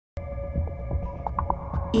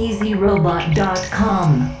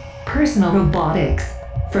EasyRobot.com. Personal robotics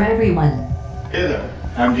for everyone. Hey there,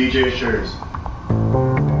 I'm DJ Shurs.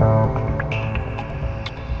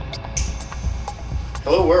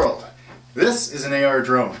 Hello world. This is an AR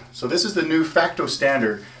drone. So this is the new facto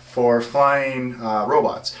standard for flying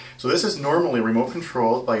robots. So this is normally remote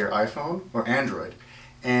controlled by your iPhone or Android.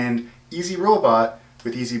 And Easy Robot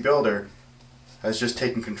with Easy Builder has just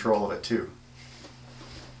taken control of it too.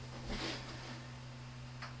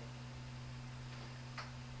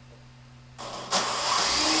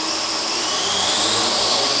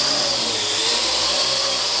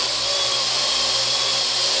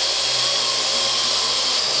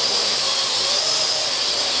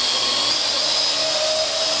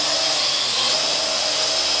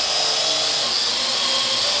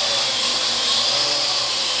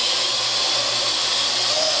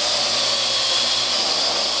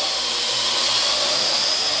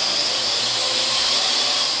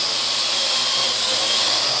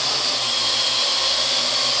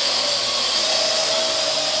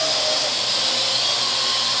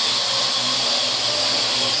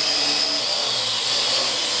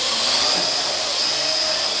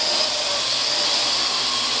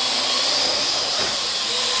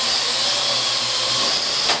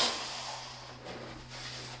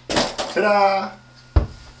 Ta-da!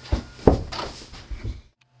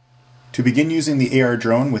 To begin using the AR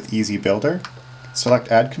drone with Easy Builder,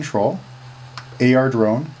 select Add Control, AR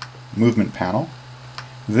Drone, Movement Panel.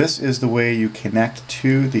 This is the way you connect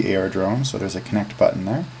to the AR drone, so there's a connect button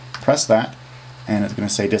there. Press that, and it's going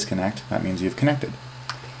to say disconnect. That means you've connected.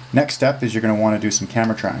 Next step is you're going to want to do some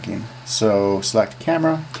camera tracking. So select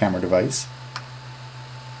Camera, Camera Device,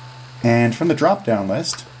 and from the drop-down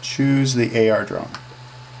list, choose the AR drone.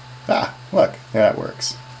 Ah, look, that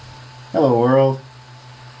works. Hello world.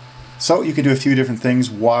 So you can do a few different things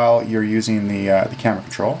while you're using the camera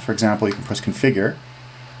control. For example, you can press Configure,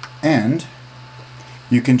 and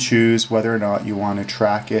you can choose whether or not you want to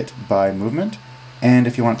track it by movement, and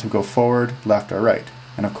if you want it to go forward, left, or right.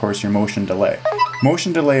 And of course your motion delay.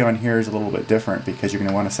 Motion delay on here is a little bit different because you're going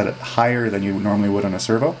to want to set it higher than you normally would on a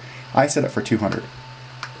servo. I set it for 200.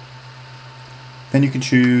 Then you can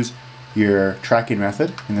choose your tracking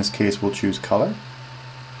method. In this case, we'll choose color.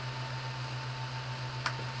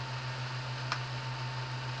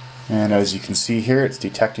 And as you can see here, it's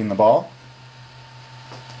detecting the ball.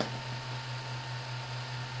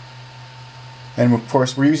 And of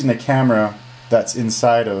course, we're using the camera that's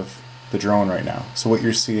inside of the drone right now. So what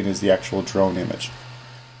you're seeing is the actual drone image.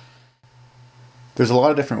 There's a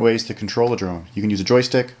lot of different ways to control a drone. You can use a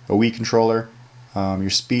joystick, a Wii controller, your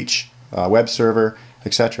speech, web server,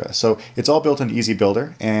 etc. So it's all built in Easy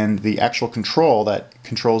Builder, and the actual control that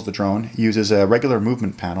controls the drone uses a regular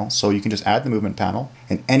movement panel. So you can just add the movement panel,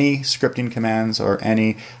 and any scripting commands or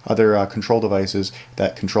any other control devices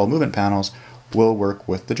that control movement panels will work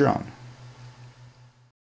with the drone.